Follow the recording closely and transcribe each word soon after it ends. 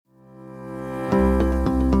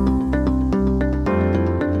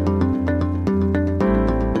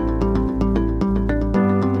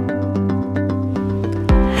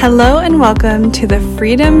Hello and welcome to the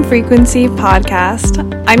Freedom Frequency Podcast.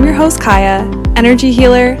 I'm your host, Kaya, energy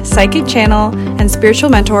healer, psychic channel, and spiritual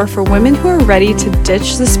mentor for women who are ready to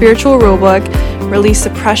ditch the spiritual rulebook, release the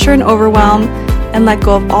pressure and overwhelm, and let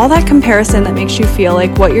go of all that comparison that makes you feel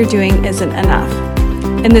like what you're doing isn't enough.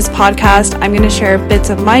 In this podcast, I'm going to share bits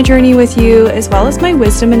of my journey with you, as well as my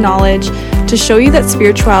wisdom and knowledge to show you that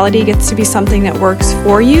spirituality gets to be something that works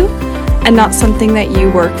for you and not something that you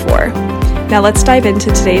work for. Now let's dive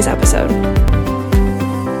into today's episode.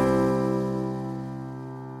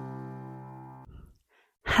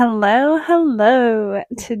 Hello.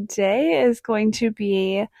 Today is going to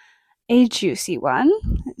be a juicy one.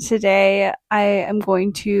 Today I am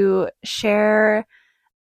going to share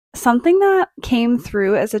something that came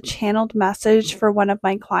through as a channeled message for one of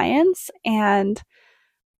my clients, and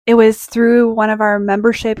it was through one of our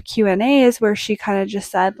membership Q&As where she kind of just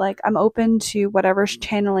said, like, I'm open to whatever's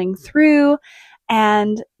channeling through.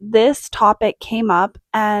 And this topic came up,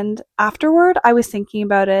 and afterward I was thinking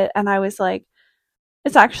about it and I was like,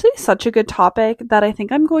 it's actually such a good topic that I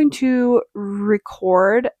think I'm going to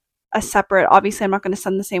record a separate, obviously I'm not going to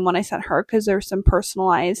send the same one I sent her because there's some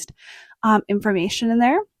personalized information in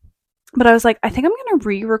there. But I was like, I think I'm going to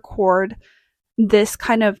re-record this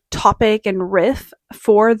kind of topic and riff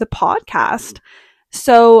for the podcast.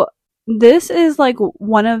 So this is like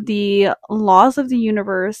one of the laws of the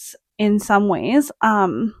universe in some ways that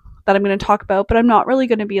I'm going to talk about, but I'm not really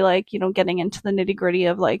going to be like, getting into the nitty gritty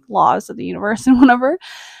of like laws of the universe and whatever.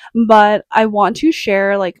 But I want to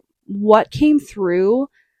share like what came through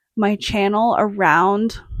my channel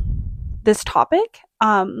around this topic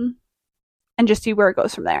and just see where it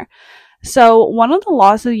goes from there. So one of the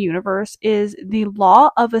laws of the universe is the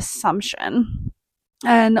law of assumption.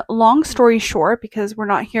 And long story short, because we're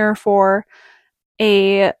not here for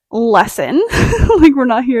a lesson, like we're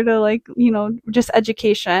not here to just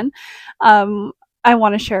education, I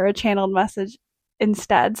want to share a channeled message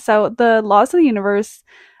instead. So the laws of the universe,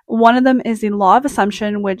 one of them is the law of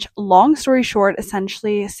assumption, which, long story short,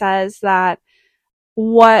 essentially says that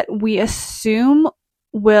what we assume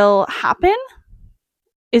will happen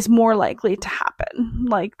is more likely to happen.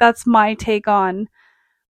 Like, that's my take on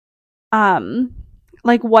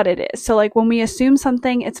like what it is. So like when we assume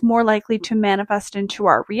something, it's more likely to manifest into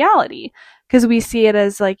our reality because we see it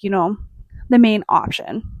as like, the main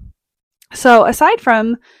option. So aside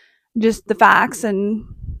from just the facts and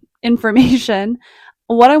information,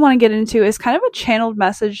 what I want to get into is kind of a channeled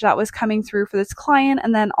message that was coming through for this client,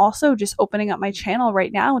 and then also just opening up my channel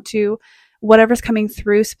right now to whatever's coming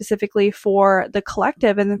through specifically for the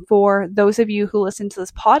collective and for those of you who listen to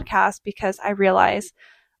this podcast, because I realize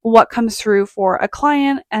what comes through for a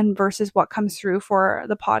client and versus what comes through for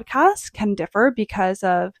the podcast can differ because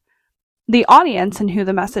of the audience and who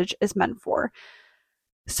the message is meant for.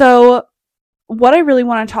 So what I really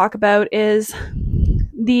want to talk about is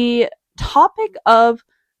the topic of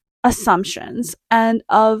assumptions and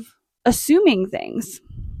of assuming things.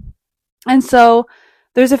 And so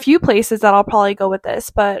there's a few places that I'll probably go with this,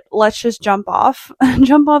 but let's just jump off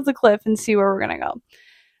the cliff and see where we're going to go.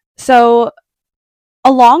 So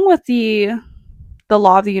along with the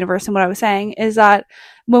law of the universe and what I was saying is that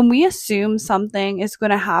when we assume something is going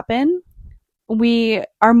to happen, we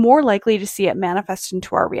are more likely to see it manifest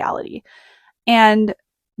into our reality. And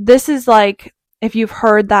this is like, if you've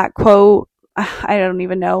heard that quote, I don't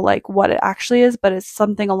even know like what it actually is, but it's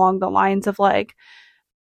something along the lines of like,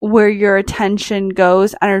 where your attention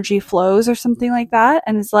goes, energy flows, or something like that.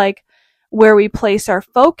 And it's like where we place our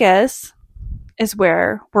focus is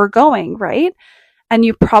where we're going, right? And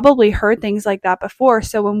you've probably heard things like that before.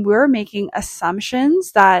 So when we're making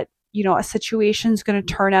assumptions that, a situation is going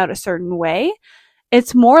to turn out a certain way,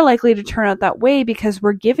 it's more likely to turn out that way because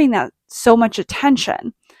we're giving that so much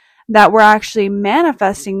attention that we're actually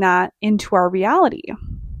manifesting that into our reality.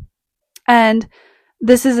 And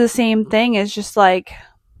this is the same thing as just like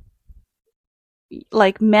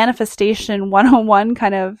manifestation 101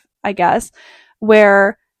 kind of, I guess,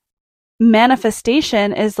 where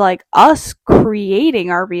manifestation is like us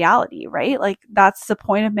creating our reality, right? Like that's the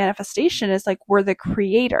point of manifestation, is like we're the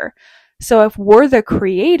creator. So if we're the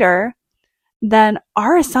creator, then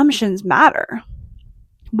our assumptions matter.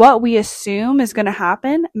 What we assume is going to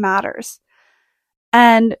happen matters.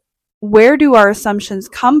 And where do our assumptions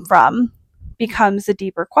come from becomes a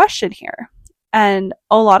deeper question here. And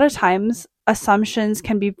a lot of times assumptions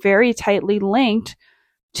can be very tightly linked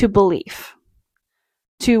to belief,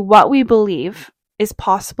 to what we believe is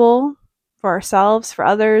possible for ourselves, for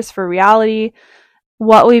others, for reality,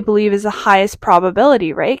 what we believe is the highest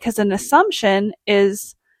probability, right? Because an assumption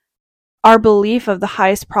is our belief of the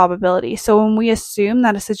highest probability. So when we assume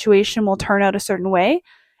that a situation will turn out a certain way,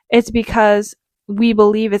 it's because we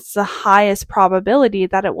believe it's the highest probability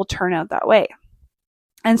that it will turn out that way.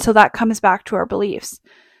 And so that comes back to our beliefs.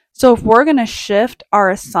 So if we're going to shift our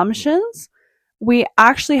assumptions, we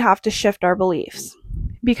actually have to shift our beliefs.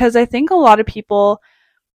 Because I think a lot of people,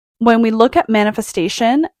 when we look at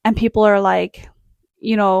manifestation and people are like,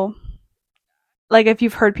 you know, like if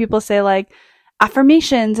you've heard people say like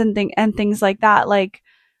affirmations and things like that, like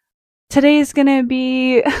today's going to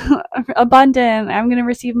be abundant, I'm going to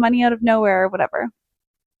receive money out of nowhere or whatever,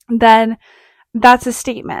 then that's a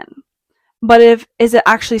statement. But is it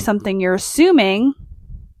actually something you're assuming?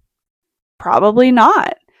 Probably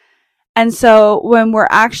not. And so when we're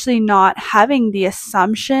actually not having the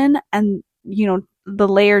assumption and, you know, the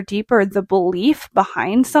layer deeper, the belief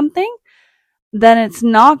behind something, then it's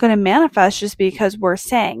not going to manifest just because we're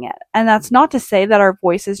saying it. And that's not to say that our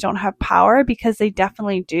voices don't have power, because they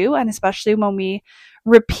definitely do. And especially when we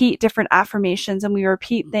repeat different affirmations and we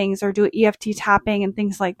repeat things or do EFT tapping and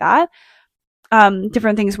things like that,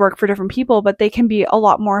 different things work for different people, but they can be a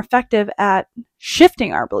lot more effective at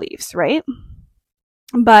shifting our beliefs, right?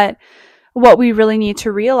 But what we really need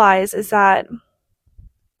to realize is that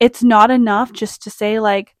it's not enough just to say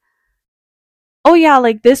like, oh yeah,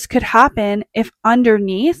 like this could happen, if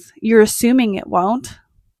underneath you're assuming it won't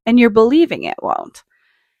and you're believing it won't.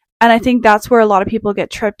 And I think that's where a lot of people get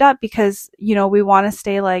tripped up, because, you know, we want to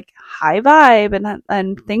stay like high vibe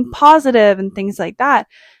and think positive and things like that.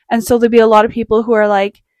 And so there'll be a lot of people who are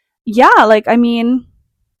like, yeah, like, I mean,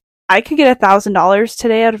 I could get $1,000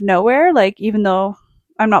 today out of nowhere, like, even though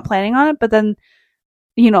I'm not planning on it. But then,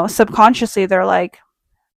 you know, subconsciously they're like,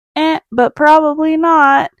 but probably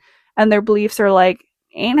not. And their beliefs are like,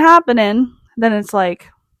 ain't happening. Then it's like,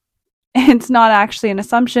 it's not actually an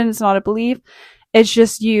assumption. It's not a belief. It's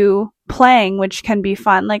just you playing, which can be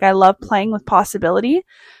fun. Like, I love playing with possibility,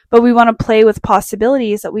 but we want to play with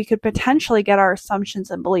possibilities that we could potentially get our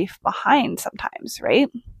assumptions and belief behind sometimes, right?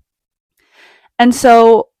 And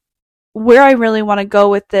so where I really want to go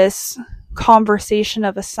with this conversation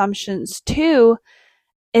of assumptions too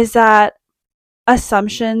is that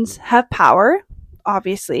assumptions have power,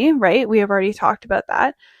 obviously, right? We have already talked about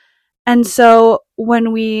that. And so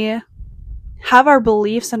when we have our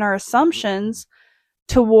beliefs and our assumptions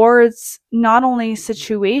towards not only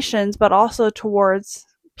situations, but also towards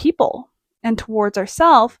people and towards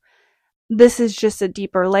ourselves, this is just a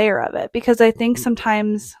deeper layer of it. Because I think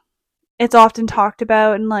sometimes it's often talked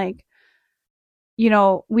about and like, you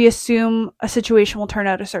know, we assume a situation will turn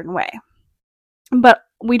out a certain way, but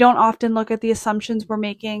we don't often look at the assumptions we're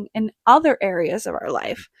making in other areas of our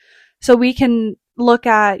life. So we can look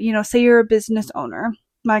at, you know, say you're a business owner.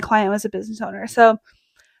 My client was a business owner. So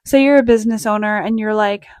say you're a business owner and you're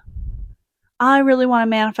like, I really want to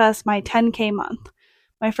manifest my 10K month,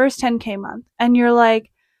 my first 10K month. And you're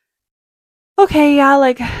like, okay, yeah,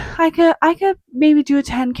 like I could maybe do a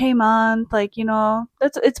 10K month. Like, you know,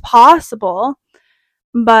 it's possible,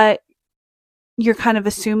 but you're kind of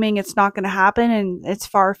assuming it's not going to happen and it's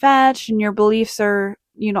far-fetched, and your beliefs are,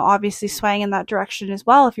 you know, obviously swaying in that direction as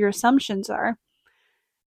well if your assumptions are.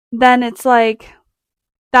 Then it's like,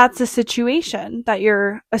 that's a situation that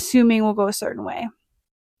you're assuming will go a certain way.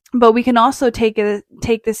 But we can also take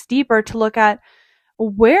this deeper to look at,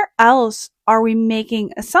 where else are we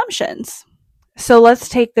making assumptions? So let's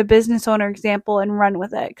take the business owner example and run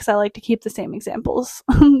with it, because I like to keep the same examples.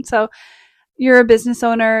 So you're a business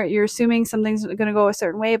owner, you're assuming something's going to go a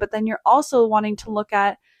certain way, but then you're also wanting to look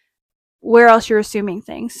at where else you're assuming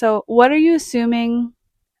things. So what are you assuming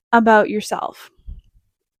about yourself?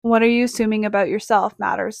 What are you assuming about yourself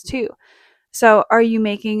matters too. So are you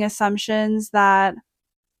making assumptions that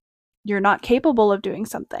you're not capable of doing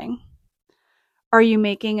something? Are you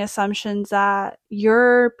making assumptions that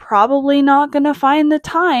you're probably not going to find the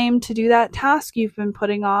time to do that task you've been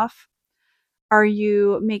putting off? Are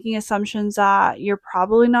you making assumptions that you're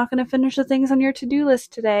probably not going to finish the things on your to-do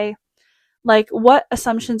list today? Like, what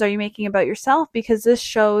assumptions are you making about yourself? Because this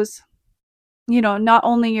shows, you know, not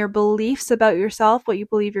only your beliefs about yourself, what you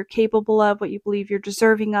believe you're capable of, what you believe you're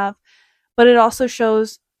deserving of, but it also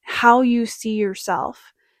shows how you see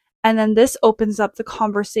yourself. And then this opens up the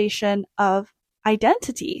conversation of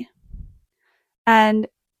identity and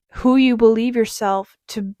who you believe yourself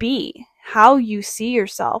to be, how you see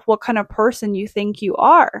yourself, what kind of person you think you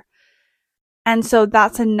are. And so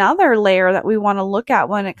that's another layer that we want to look at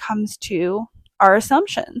when it comes to our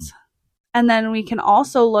assumptions. And then we can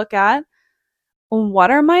also look at,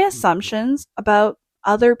 what are my assumptions about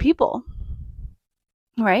other people?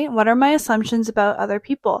 Right? What are my assumptions about other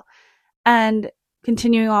people? And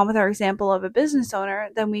continuing on with our example of a business owner,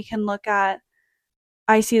 then we can look at,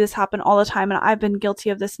 I see this happen all the time, and I've been guilty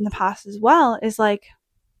of this in the past as well, is like,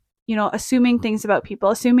 assuming things about people,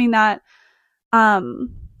 assuming that,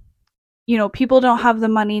 people don't have the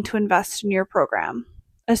money to invest in your program,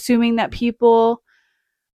 assuming that people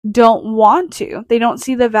don't want to, they don't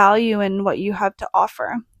see the value in what you have to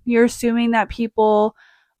offer. You're assuming that people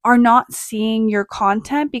are not seeing your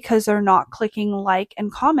content because they're not clicking like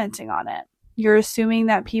and commenting on it. You're assuming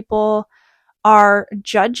that people are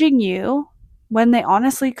judging you when they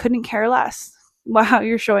honestly couldn't care less how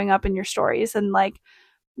you're showing up in your stories. And like,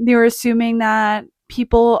 you're assuming that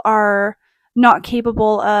people are not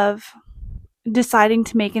capable of deciding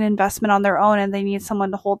to make an investment on their own and they need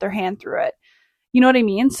someone to hold their hand through it. You know what I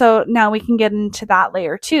mean? So now we can get into that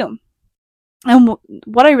layer too. And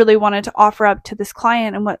what I really wanted to offer up to this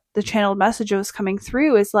client, and what the channeled message was coming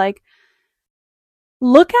through, is like,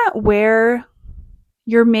 look at where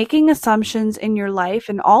you're making assumptions in your life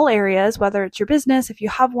in all areas, whether it's your business, if you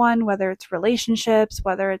have one, whether it's relationships,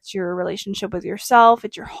 whether it's your relationship with yourself,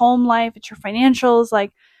 it's your home life, it's your financials,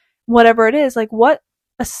 like whatever it is, like what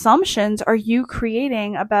assumptions are you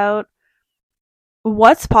creating about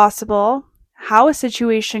what's possible, how a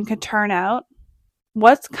situation could turn out,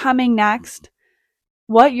 what's coming next,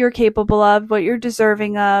 what you're capable of, what you're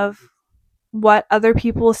deserving of, what other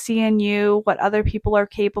people see in you, what other people are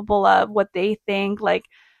capable of, what they think, like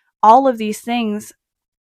all of these things.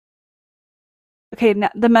 Okay,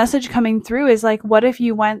 the message coming through is like, what if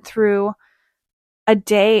you went through a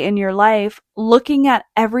day in your life looking at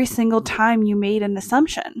every single time you made an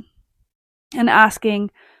assumption and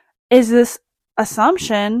asking, is this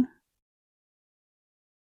assumption,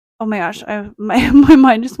 oh my gosh, my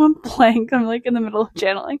mind just went blank. I'm like in the middle of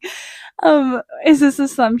channeling. Is this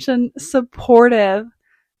assumption supportive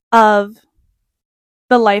of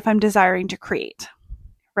the life I'm desiring to create?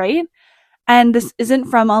 Right? And this isn't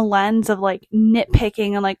from a lens of like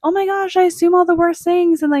nitpicking and like, oh my gosh, I assume all the worst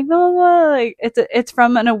things and like blah, blah, blah. Like, it's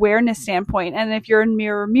from an awareness standpoint. And if you're in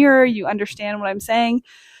mirror, you understand what I'm saying.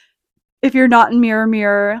 If you're not in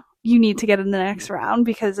mirror, you need to get in the next round,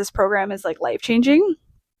 because this program is like life changing.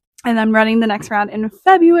 And I'm running the next round in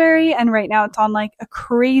February. And right now it's on like a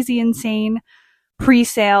crazy, insane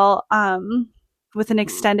pre-sale with an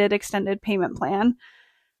extended payment plan,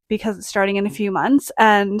 because it's starting in a few months.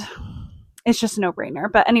 And it's just a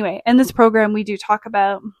no-brainer. But anyway, in this program, we do talk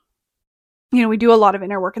about, we do a lot of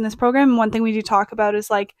inner work in this program. And one thing we do talk about is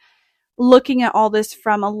like looking at all this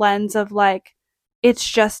from a lens of like, it's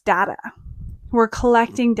just data. We're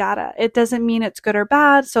collecting data. It doesn't mean it's good or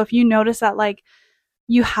bad. So if you notice that like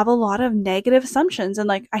you have a lot of negative assumptions, and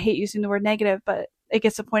like, I hate using the word negative, but it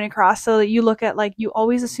gets the point across, so that you look at like, you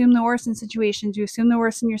always assume the worst in situations, you assume the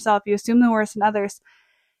worst in yourself, you assume the worst in others,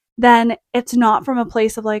 then it's not from a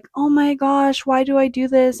place of like, oh my gosh, why do I do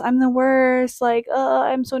this? I'm the worst. Like,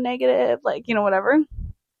 I'm so negative, like, whatever.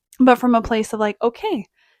 But from a place of like, okay,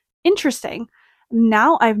 interesting.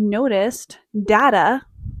 Now I've noticed data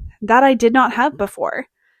that I did not have before.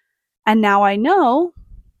 And now I know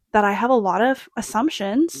that I have a lot of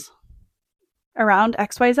assumptions around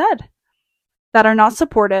XYZ that are not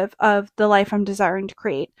supportive of the life I'm desiring to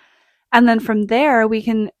create. And then from there, we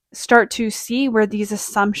can start to see where these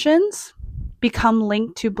assumptions become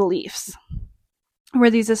linked to beliefs, where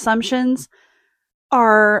these assumptions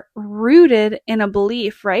are rooted in a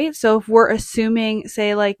belief, right? So if we're assuming,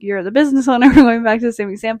 say, like you're the business owner, going back to the same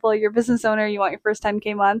example, you're a business owner, you want your first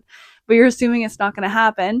 10K month, but you're assuming it's not going to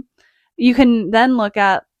happen. You can then look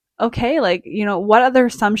at, okay, like, what other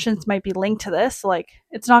assumptions might be linked to this? Like,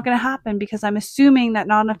 it's not going to happen because I'm assuming that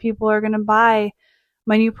not enough people are going to buy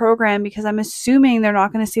my new program, because I'm assuming they're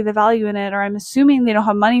not going to see the value in it, or I'm assuming they don't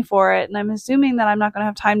have money for it, and I'm assuming that I'm not going to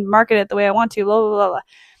have time to market it the way I want to, blah, blah, blah, blah.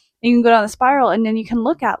 And you can go down the spiral, and then you can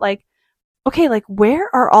look at like, okay, like where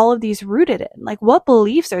are all of these rooted in? Like, what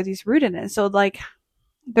beliefs are these rooted in? So like,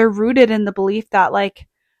 they're rooted in the belief that like,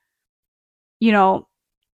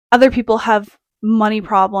 other people have money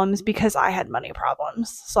problems because I had money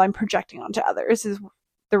problems. So I'm projecting onto others is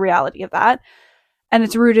the reality of that. And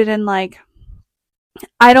it's rooted in like,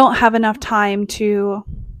 I don't have enough time to,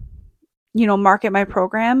 market my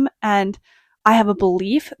program, and I have a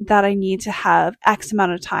belief that I need to have X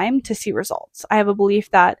amount of time to see results. I have a belief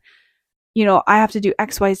that, I have to do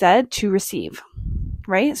XYZ to receive,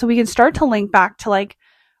 right? So we can start to link back to like,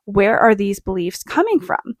 where are these beliefs coming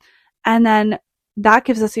from? And then that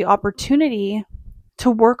gives us the opportunity to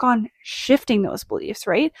work on shifting those beliefs,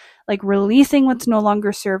 right? Like releasing what's no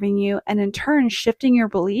longer serving you, and in turn shifting your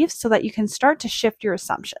beliefs so that you can start to shift your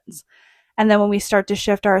assumptions. And then when we start to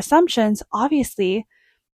shift our assumptions, obviously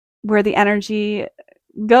where the energy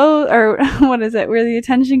go, or what is it? Where the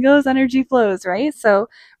attention goes, energy flows, right? So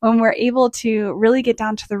when we're able to really get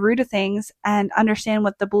down to the root of things and understand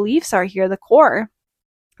what the beliefs are here, the core,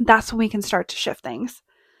 that's when we can start to shift things.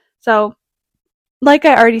 So like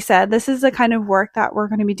I already said, this is the kind of work that we're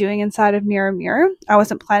going to be doing inside of Mirror Mirror. I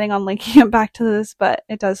wasn't planning on linking it back to this, but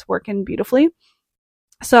it does work in beautifully.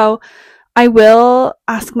 So I will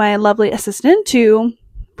ask my lovely assistant to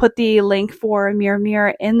put the link for Mirror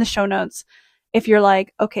Mirror in the show notes. If you're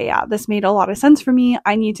like, okay, yeah, this made a lot of sense for me.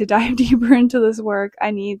 I need to dive deeper into this work.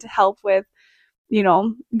 I need help with,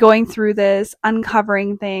 going through this,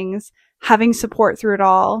 uncovering things, having support through it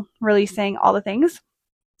all, releasing all the things.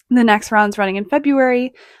 The next round's running in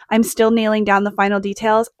February. I'm still nailing down the final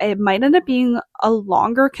details. It might end up being a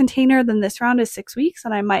longer container than this round is 6 weeks,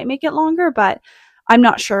 and I might make it longer, but I'm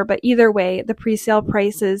not sure. But either way, the pre-sale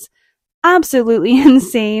price is absolutely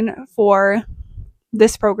insane for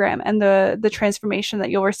this program and the transformation that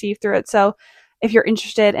you'll receive through it. So if you're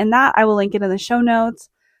interested in that, I will link it in the show notes.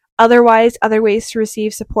 Otherwise, other ways to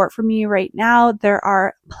receive support from me right now, there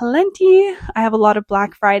are plenty. I have a lot of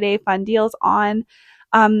Black Friday fun deals on.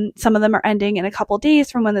 Some of them are ending in a couple days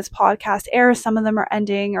from when this podcast airs. Some of them are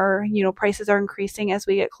ending, or, prices are increasing as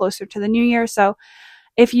we get closer to the new year. So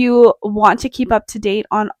if you want to keep up to date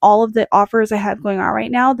on all of the offers I have going on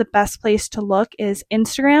right now, the best place to look is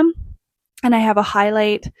Instagram. And I have a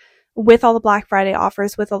highlight with all the Black Friday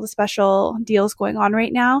offers, with all the special deals going on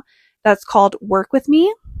right now. That's called Work With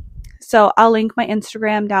Me. So I'll link my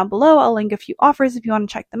Instagram down below. I'll link a few offers if you want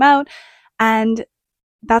to check them out. And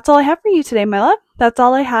that's all I have for you today, my love. That's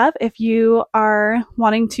all I have. If you are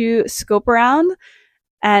wanting to scope around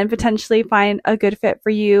and potentially find a good fit for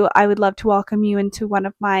you, I would love to welcome you into one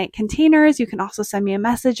of my containers. You can also send me a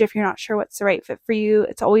message if you're not sure what's the right fit for you.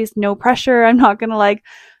 It's always no pressure. I'm not going to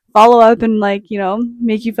follow up and make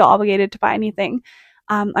you feel obligated to buy anything.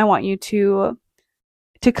 I want you to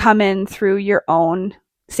come in through your own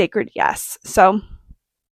sacred yes. So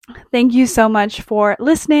thank you so much for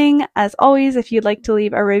listening. As always, if you'd like to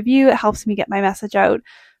leave a review, it helps me get my message out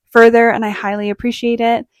further, and I highly appreciate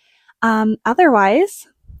it. Otherwise,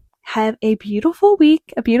 have a beautiful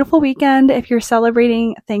week, a beautiful weekend. If you're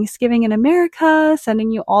celebrating Thanksgiving in America,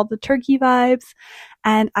 sending you all the turkey vibes,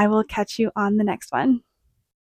 and I will catch you on the next one.